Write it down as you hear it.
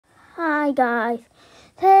Hi guys,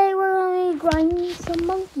 today we're going to be grinding some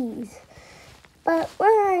monkeys, but we're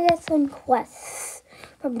going to get some quests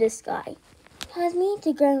from this guy. Because we need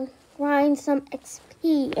to grind some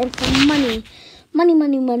XP and some money.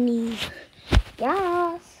 Money.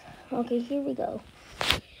 Yes. Okay, here we go.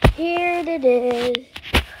 Here it is.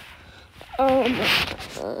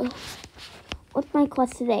 What's my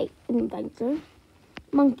quest today? Adventure.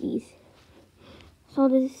 Monkeys. So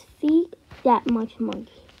this feed that much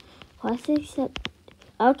monkey. Quest accept.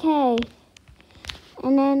 Okay.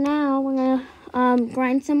 And then now we're gonna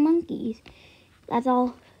grind some monkeys. That's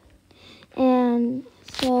all. And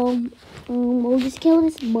so we'll just kill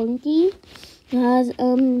this monkey because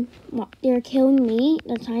they're killing me.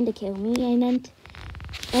 They're trying to kill me, and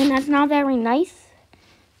that's not very nice.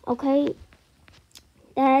 Okay.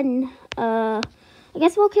 Then I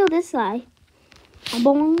guess we'll kill this guy.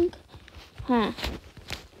 Boing. Huh.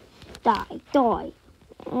 Die.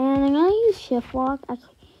 And I'm gonna use shift walk.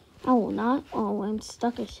 I will not. Oh, I'm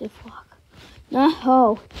stuck at shift walk.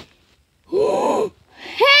 No. Hey!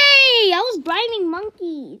 I was grinding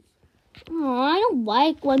monkeys. Oh, I don't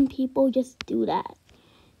like when people just do that.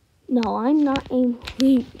 No, I'm not in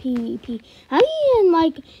PvP. How do you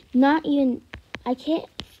I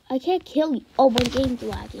can't kill you. Oh, my game's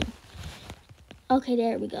lagging. Okay,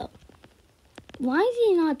 there we go. Why is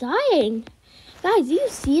he not dying? Guys, do you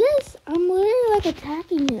see this? I'm literally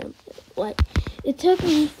attacking him. What? It took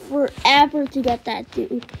me forever to get that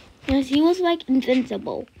dude. Because he was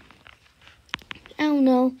invincible. I don't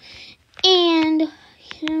know. And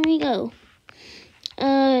here we go.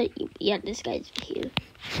 Yeah, this guy's here.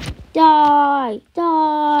 Die.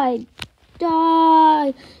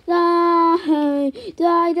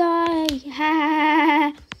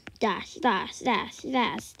 Ha. Dash.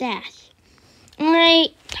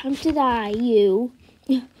 Alright, time to die, you.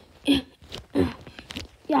 Yeah.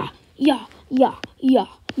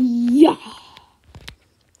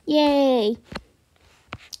 Yay.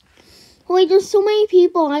 Wait, there's so many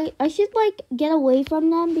people. I should get away from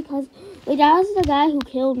them because that was the guy who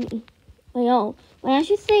killed me. I know. I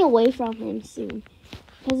should stay away from him soon.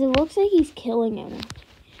 Because it looks like he's killing everyone.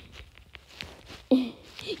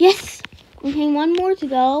 Yes! Okay, one more to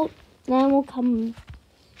go. Then we'll come.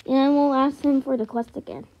 And we'll ask him for the quest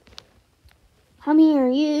again. Come here,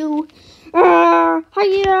 you. Hiya!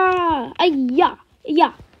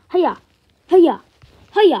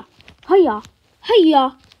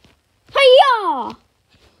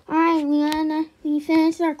 Alright, we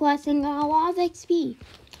finished our quest and got a lot of XP.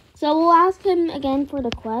 So we'll ask him again for the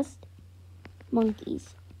quest.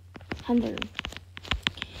 Monkeys. 100.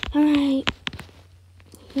 Alright.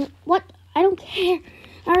 What? I don't care.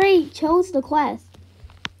 I already chose the quest.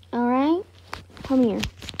 Alright? Come here.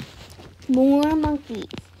 More monkeys.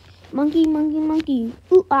 Monkey.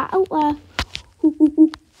 Ooh ah.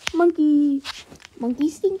 Ooh. Monkey. Monkey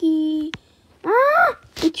stinky. Ah!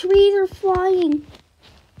 The trees are flying.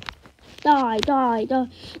 Die.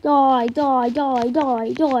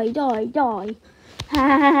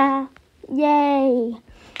 Ha. Yay.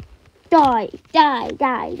 Die.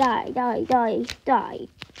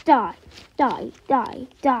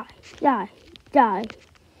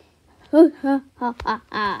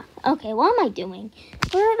 Okay, what am I doing?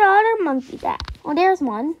 Where are the other monkeys at? Oh, there's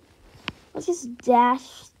one. Let's just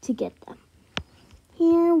dash to get them.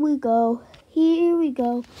 Here we go. Die.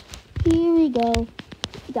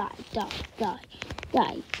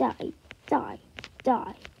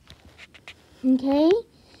 Okay?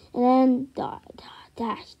 And then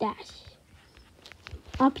dash.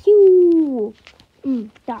 Up you.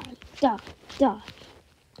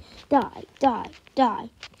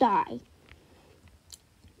 Die.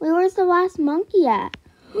 Wait, where's the last monkey at?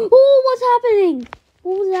 Oh, what's happening?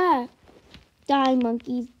 What was that? Die,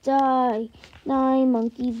 monkeys, die. Die,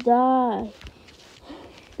 monkeys, die.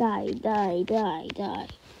 Die.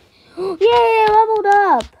 Yay, I leveled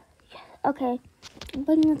up. Okay, I'm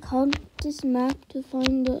putting the code this map to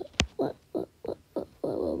find the what.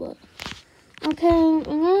 Okay, I'm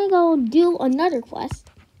gonna go do another quest.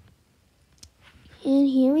 And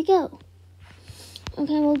here we go.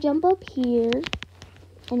 Okay, we'll jump up here.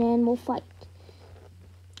 And then we'll fight.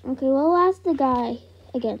 Okay, we'll ask the guy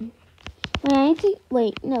again.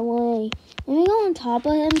 Wait, Let me go on top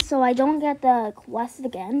of him so I don't get the quest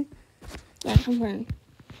again. Yeah, confirm.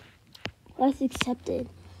 Quest accepted.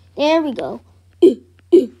 There we go.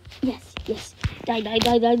 Yes. Die.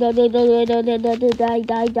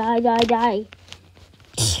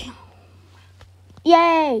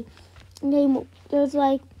 Yay! Okay, there's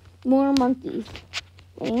more monkeys.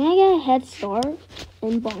 Wait, I get a head start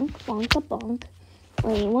and bonk.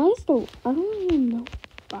 Wait, why is I don't even know.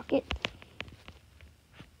 rocket.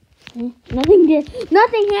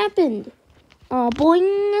 Nothing happened.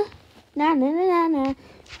 Boing. Na na na na na.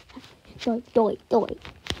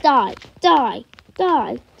 Die.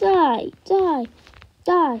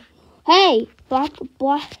 Die. Hey, block,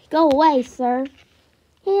 go away, sir.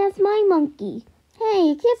 Hey, that's my monkey. Hey,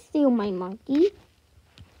 you can't steal my monkey.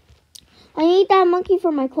 I ate that monkey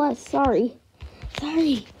for my quest. Sorry.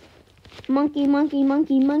 Monkey,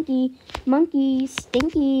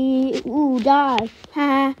 stinky. Ooh, die.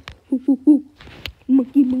 Ha.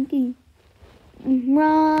 Monkey.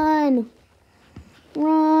 Run.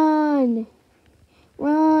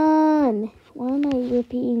 Why am I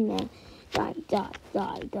repeating that? Die. Die.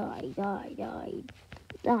 Die.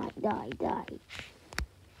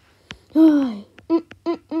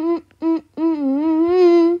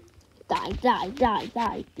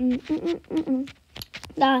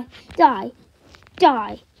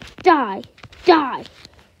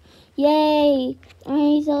 Yay.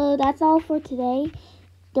 Alright, so that's all for today.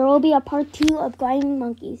 There will be a part 2 of grinding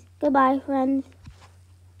monkeys. Goodbye, friends.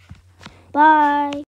 Bye.